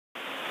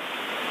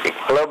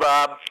Hello,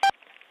 Bob.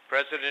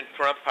 President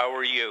Trump, how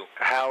are you?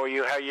 How are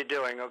you? How you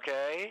doing?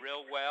 Okay?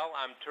 Real well.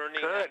 I'm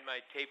turning Good. on my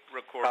tape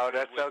recorder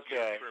that's with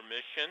okay. your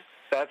permission.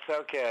 That's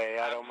okay.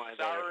 I don't mind.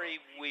 I'm sorry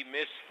we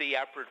missed the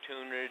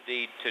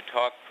opportunity to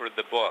talk for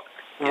the book.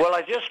 Well,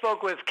 I just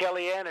spoke with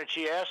Kellyanne, and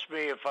she asked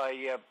me if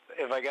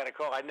I got a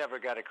call. I never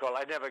got a call.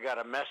 I never got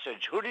a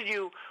message. Who did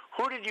you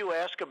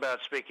ask about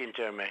speaking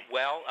to me?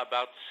 Well,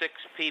 about 6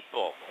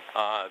 people.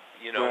 Well,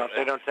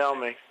 they don't tell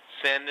me.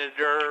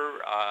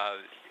 Senator,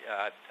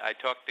 I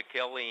talked to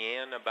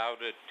Kellyanne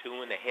about it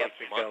 2.5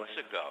 months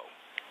ago.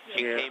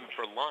 She came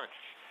for lunch.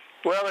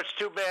 Well, it's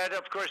too bad.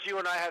 Of course, you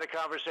and I had a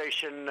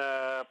conversation,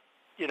 a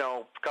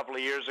couple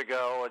of years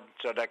ago, and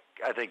so that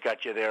I think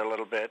got you there a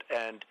little bit.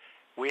 And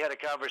we had a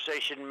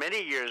conversation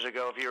many years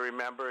ago, if you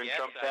remember, in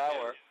Trump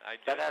Tower. I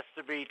do. That has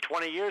to be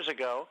 20 years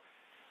ago.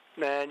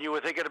 And you were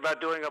thinking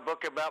about doing a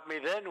book about me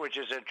then, which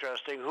is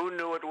interesting. Who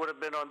knew it would have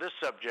been on this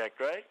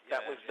subject, right? Yeah,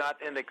 that was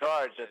not in the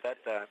cards at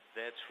that time.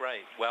 That's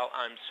right. Well,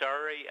 I'm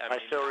sorry. I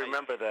still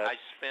remember that. I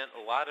spent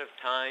a lot of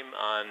time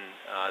on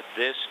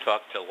this,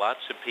 talked to lots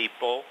of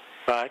people.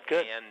 Right,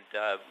 good. And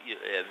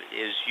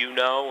as you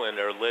know and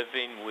are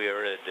living,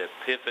 we're at a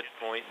pivot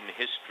point in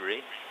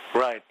history.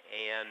 Right.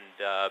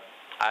 And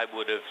I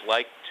would have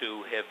liked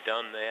to have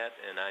done that,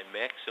 and I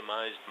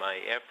maximized my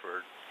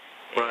effort.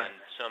 Right. And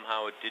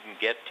somehow it didn't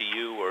get to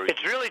you.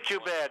 It's really too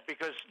bad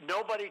because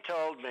nobody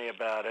told me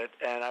about it,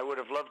 and I would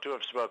have loved to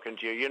have spoken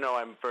to you. You know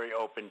I'm very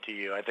open to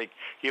you. I think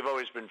you've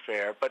always been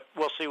fair, but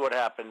we'll see what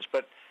happens.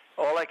 But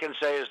all I can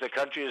say is the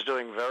country is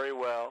doing very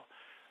well.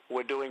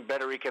 We're doing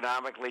better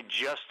economically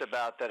just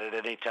about that at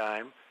any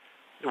time.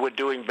 We're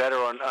doing better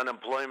on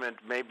unemployment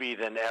maybe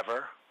than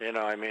ever.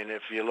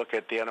 If you look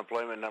at the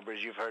unemployment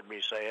numbers, you've heard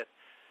me say it.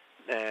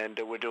 And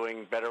we're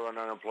doing better on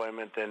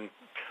unemployment than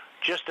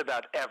just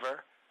about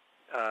ever.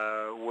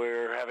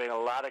 We're having a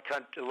lot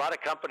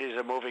of companies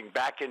are moving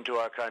back into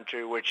our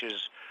country, which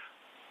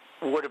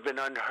would have been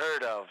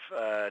unheard of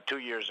 2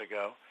 years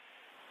ago.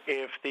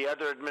 If the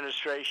other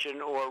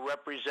administration or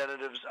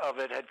representatives of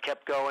it had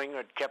kept going,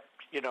 or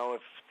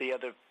if the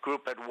other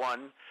group had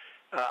won,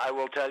 I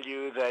will tell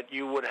you that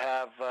you would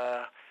have.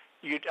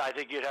 I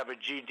think you'd have a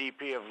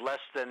GDP of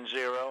less than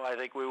zero. I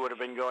think we would have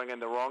been going in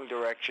the wrong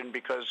direction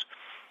because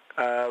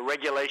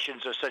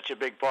regulations are such a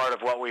big part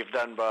of what we've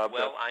done, Bob.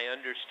 Well, I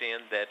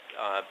understand that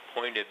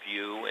point of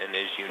view, and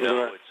as you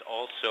know, it's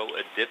also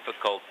a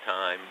difficult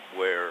time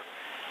where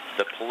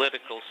the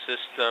political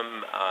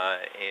system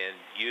and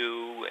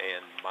you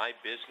and my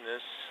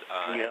business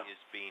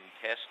is being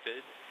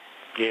tested.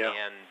 Yeah.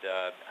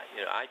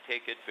 And I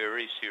take it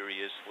very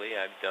seriously.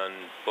 I've done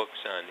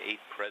books on 8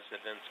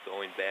 presidents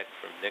going back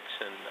from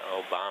Nixon,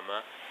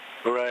 Obama.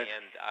 Right.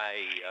 And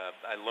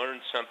I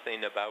learned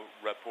something about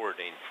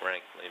reporting,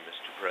 frankly,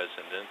 Mr.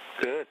 President.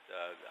 Good.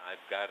 I've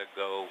got to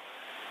go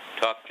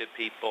talk to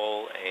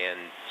people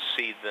and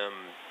see them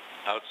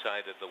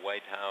outside of the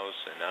White House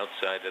and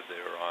outside of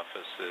their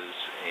offices,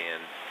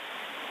 and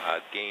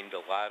gained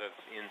a lot of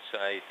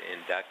insight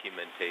and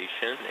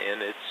documentation.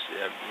 And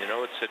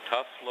it's a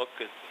tough look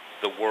at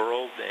the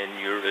world and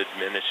your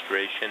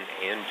administration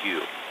and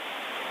you.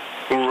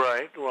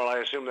 Right. Well, I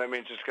assume that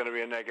means it's going to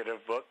be a negative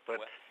book, but.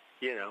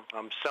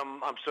 I'm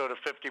sort of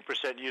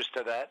 50% used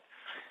to that.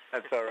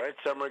 That's all right.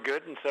 Some are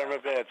good and some are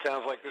bad.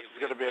 Sounds like this is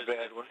going to be a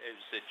bad one.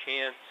 It's a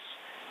chance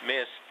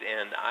missed,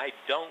 and I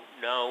don't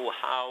know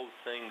how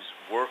things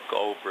work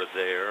over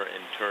there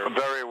in terms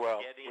of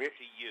getting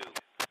to you.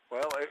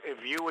 Well,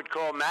 if you would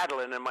call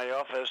Madeline in my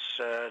office,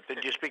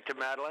 did you speak to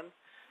Madeline?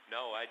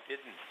 No, I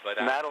didn't.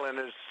 But Madeline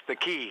is the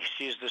key.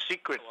 She's the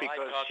secret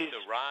because she's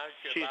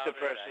the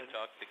president. I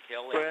talked to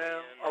Kelly.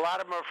 Well, a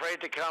lot of them are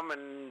afraid to come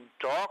and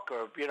talk,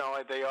 or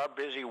they are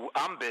busy.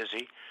 I'm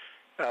busy,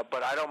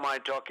 but I don't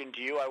mind talking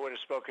to you. I would have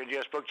spoken to you.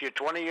 I spoke to you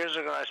 20 years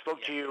ago. I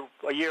spoke to you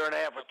a year and a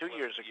half or 2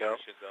 years ago.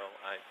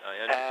 I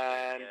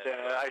understand.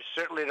 And I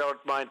certainly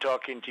don't mind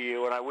talking to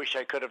you. And I wish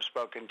I could have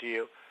spoken to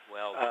you.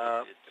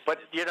 Well,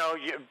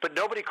 but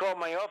nobody called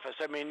my office.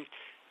 I mean.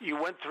 You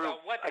went through,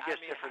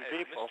 different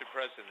people. Mr.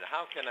 President,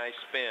 how can I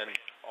spend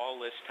all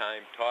this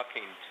time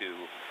talking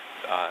to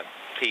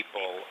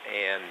people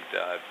and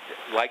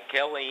like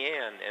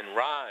Kellyanne and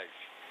Raj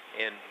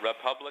and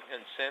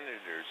Republican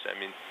senators? I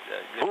mean,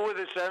 who were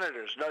the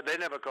senators? No, they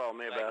never called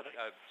me about it.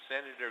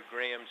 Senator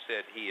Graham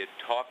said he had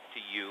talked to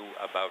you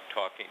about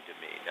talking to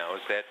me. Now,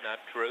 is that not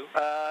true?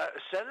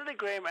 Senator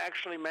Graham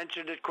actually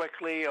mentioned it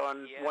quickly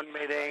on one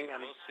meeting,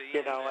 and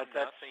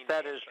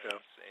that is true.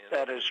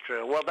 That is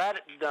true. Well,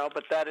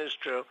 but that is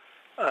true.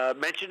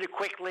 Mentioned it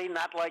quickly,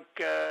 not like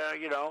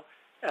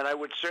and I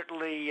would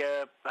certainly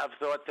have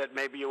thought that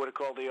maybe you would have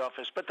called the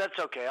office, but that's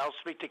okay. I'll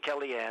speak to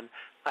Kellyanne.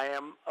 I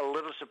am a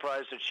little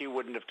surprised that she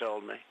wouldn't have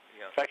told me.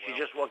 Yeah, in fact, she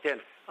just walked in.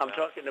 I'm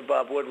talking to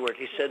Bob Woodward.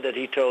 He said that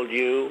he told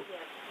you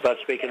about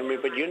speaking to me,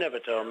 but you never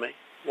told me.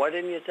 Why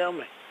didn't you tell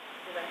me?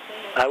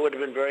 I would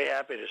have been very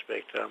happy to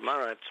speak to him. All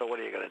right, so what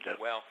are you going to do?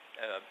 Well,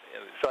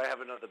 so I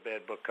have another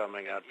bad book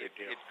coming out. It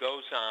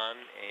goes on,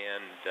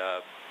 and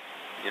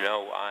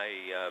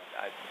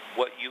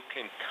what you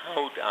can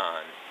count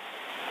on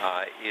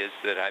is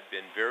that I've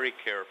been very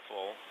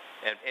careful.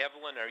 And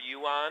Evelyn, are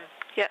you on?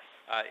 Yes.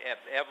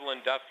 Evelyn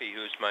Duffy,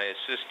 who's my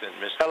assistant,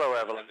 Mr. Hello,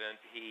 Evelyn.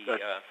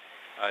 President,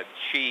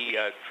 she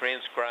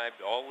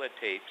transcribed all the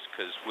tapes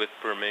because, with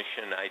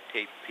permission, I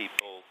tape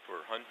people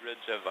for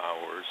hundreds of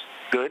hours.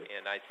 Good.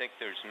 And I think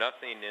there's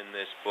nothing in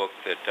this book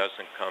that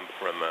doesn't come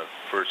from a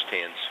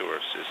first-hand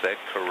source. Is that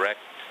correct,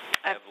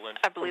 Evelyn?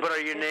 I believe. But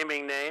are you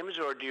naming names,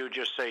 or do you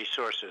just say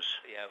sources?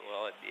 Yeah,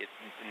 well, it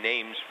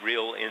names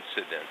real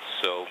incidents.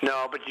 So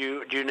no, but do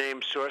you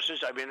name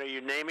sources? I mean, are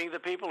you naming the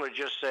people, or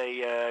just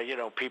say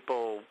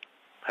people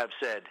have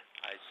said?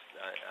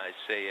 I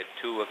say at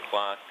 2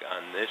 o'clock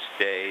on this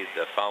day,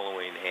 the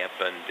following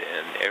happened,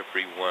 and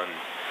everyone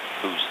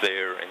who's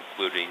there,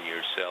 including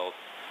yourself,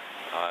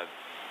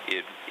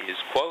 it is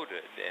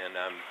quoted. And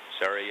I'm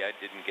sorry I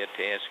didn't get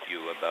to ask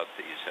you about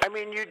these. I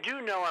mean, you do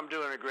know I'm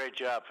doing a great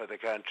job for the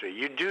country.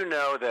 You do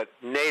know that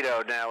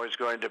NATO now is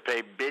going to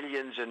pay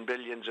billions and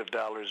billions of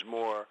dollars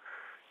more,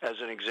 as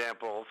an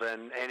example,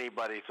 than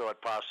anybody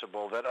thought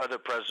possible, that other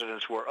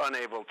presidents were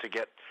unable to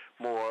get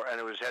more,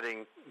 and it was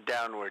heading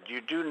downward.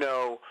 You do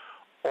know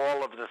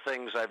all of the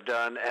things I've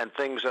done and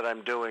things that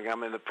I'm doing.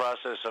 I'm in the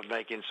process of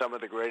making some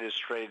of the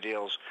greatest trade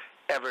deals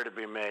ever to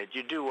be made.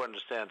 You do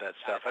understand that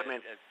stuff. I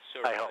mean,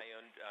 I hope.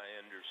 I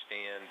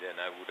understand,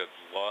 and I would have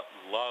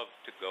loved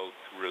to go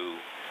through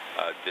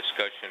a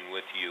discussion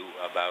with you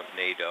about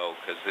NATO,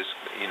 because this,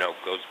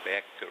 goes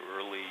back to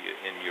early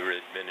in your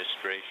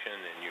administration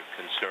and your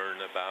concern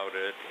about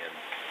it, and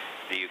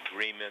the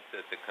agreement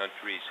that the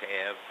countries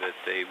have that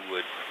they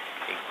would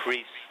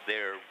increase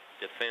their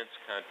defense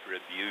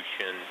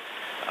contribution,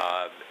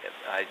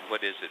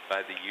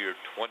 by the year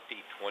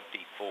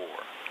 2024.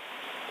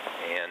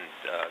 And,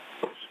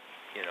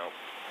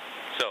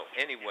 so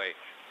anyway,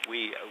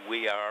 we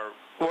are...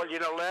 Well,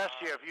 last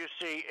year,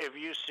 if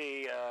you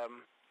see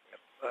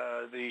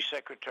the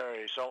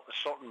Secretary,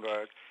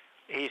 Stoltenberg,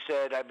 he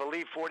said, I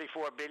believe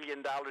 $44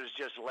 billion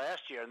just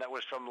last year, and that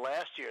was from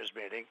last year's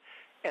meeting.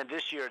 And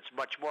this year, it's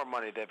much more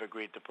money they've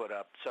agreed to put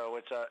up.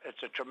 So it's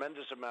a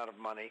tremendous amount of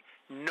money.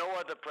 No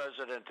other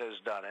president has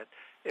done it.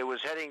 It was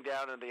heading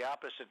down in the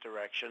opposite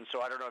direction. So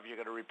I don't know if you're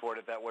going to report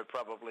it that way.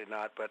 Probably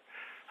not. But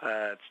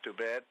it's too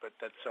bad. But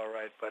that's all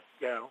right. But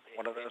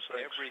one of those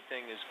things.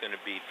 Everything is going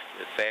to be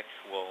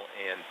factual,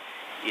 and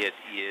it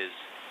is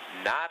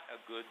not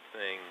a good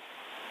thing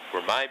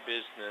for my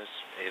business,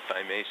 if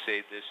I may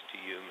say this to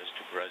you,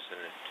 Mr.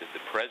 President, to the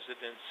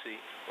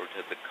presidency or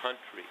to the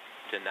country,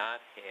 to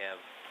not have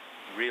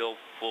real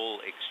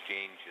full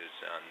exchanges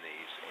on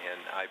these, and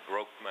I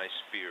broke my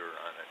spear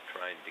on it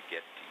trying to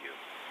get to you.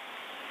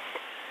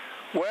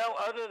 Well,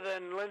 other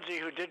than Lindsay,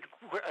 who did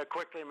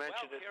quickly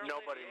mention it,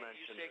 nobody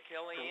mentioned it.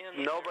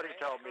 Nobody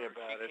told me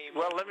about it.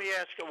 Well, let me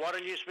ask her. Why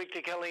don't you speak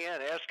to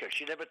Kellyanne? Ask her.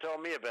 She never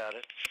told me about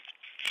it.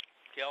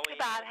 Kellyanne,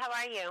 Bob, how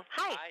are you?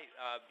 Hi.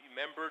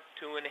 Remember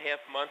 2.5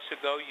 months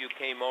ago you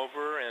came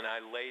over and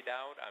I laid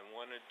out, I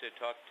wanted to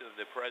talk to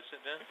the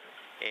president,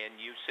 and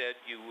you said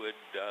you would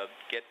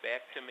get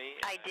back to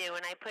me. I do,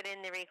 and I put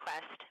in the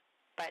request.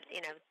 But,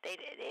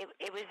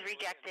 it was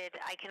rejected.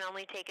 I can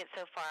only take it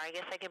so far. I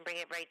guess I can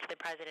bring it right to the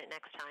president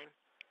next time.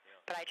 Yeah.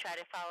 But I try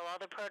to follow all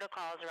the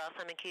protocols, or else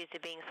I'm accused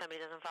of being somebody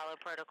who doesn't follow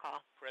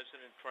protocol.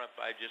 President Trump,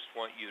 I just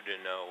want you to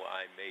know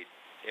I made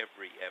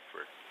every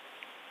effort.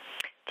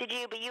 Did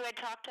you? But you had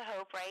talked to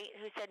Hope, right,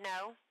 who said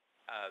no?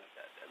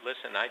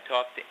 Listen, I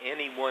talked to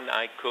anyone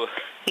I could.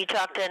 You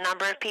talked to a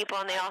number of people,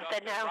 and they all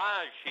said no?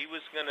 Raj, he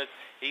was gonna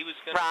work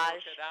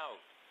it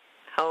out.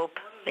 Hope,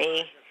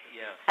 me.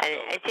 Yeah.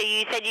 So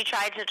you said you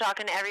tried to talk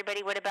to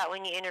everybody. What about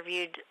when you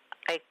interviewed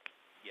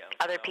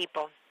other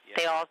people? Yeah.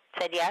 They all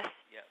said yes?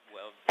 Yeah,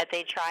 well... That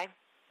they'd try?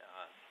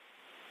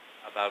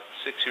 About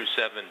 6 or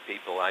 7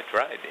 people I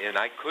tried, and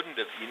I couldn't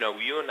have...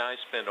 you and I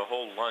spent a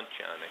whole lunch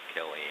on it,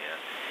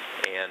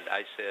 Kellyanne, and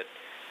I said,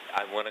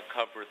 I want to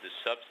cover the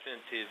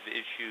substantive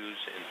issues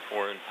in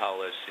foreign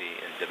policy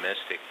and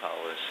domestic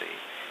policy,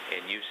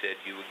 and you said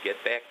you would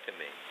get back to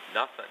me.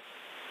 Nothing.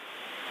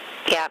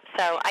 Yeah,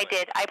 so I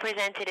did. I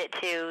presented it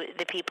to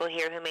the people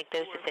here who make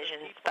those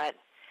decisions, but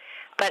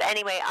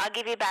anyway, I'll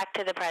give you back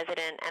to the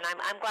president, and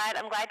I'm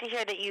glad to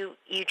hear that you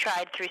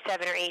tried through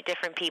 7 or 8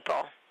 different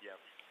people. Yep.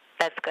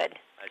 That's good.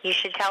 You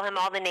should tell him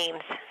all the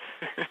names.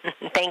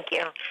 Thank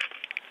you.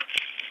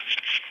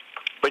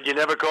 But you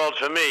never called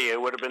for me. It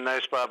would have been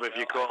nice, Bob, if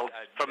you called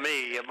for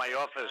me in my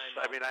office.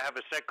 I mean, I have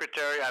a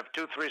secretary. I have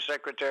 2-3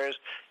 secretaries.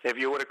 If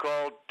you would have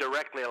called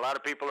directly, a lot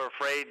of people are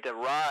afraid that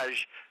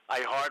Raj,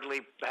 I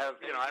hardly have,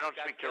 I don't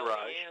speak to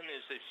Raj.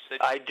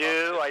 I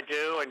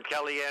do, and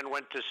Kellyanne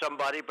went to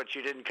somebody, but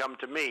she didn't come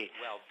to me.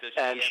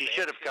 And she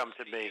should have come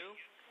to me.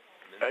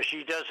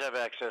 She does have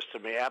access to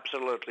me,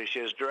 absolutely. She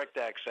has direct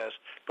access,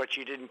 but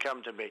she didn't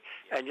come to me.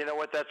 And you know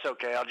what? That's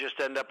okay. I'll just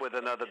end up with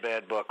another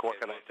bad book.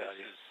 What can I tell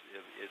you?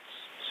 It's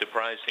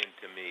surprising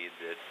to me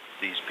that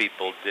these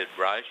people, did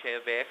Raj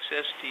have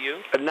access to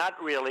you?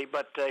 Not really,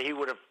 but he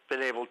would have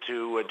been able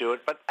to do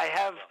it. But I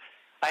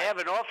have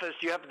an office.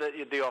 You have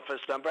the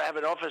office number. I have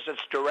an office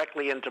that's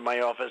directly into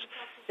my office.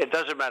 It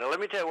doesn't matter.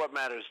 Let me tell you what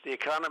matters. The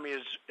economy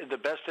is the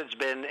best it's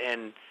been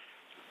in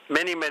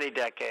many, many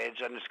decades,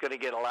 and it's going to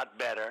get a lot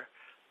better,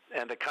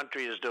 and the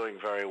country is doing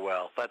very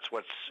well. That's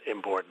what's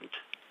important.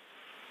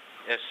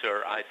 Yes,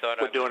 sir. I thought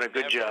we're doing a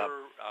good job.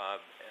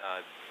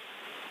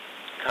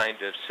 Kind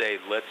of say,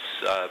 let's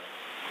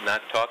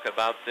not talk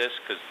about this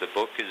because the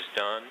book is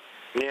done.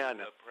 Yeah, I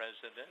know. The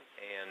president,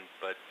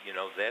 but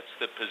that's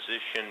the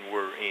position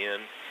we're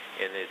in,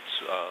 and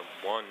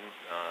it's one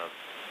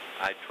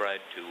I tried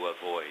to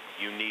avoid.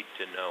 You need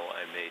to know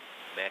I made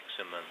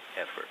maximum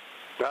effort.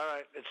 All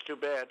right, it's too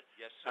bad.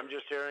 Yes, sir. I'm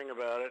just hearing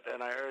about it,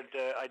 and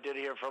I did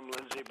hear from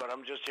Lindsay, but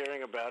I'm just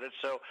hearing about it.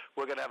 So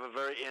we're going to have a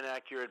very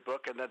inaccurate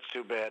book, and that's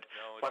too bad.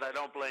 No, but I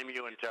don't blame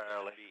you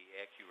entirely. Be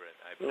accurate.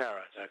 All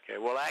right, okay.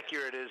 Well,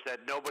 accurate is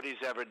that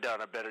nobody's ever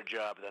done a better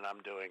job than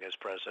I'm doing as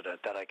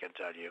president. That I can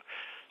tell you.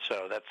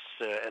 So that's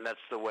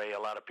the way a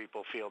lot of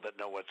people feel that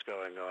know what's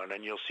going on,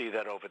 and you'll see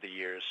that over the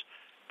years.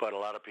 But a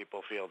lot of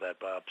people feel that,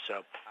 Bob.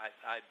 So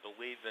I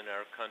believe in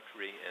our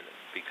country, and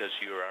because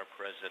you're our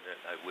president,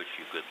 I wish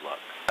you good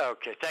luck.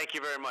 Okay. Thank you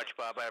very much,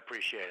 Bob. I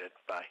appreciate it.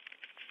 Bye.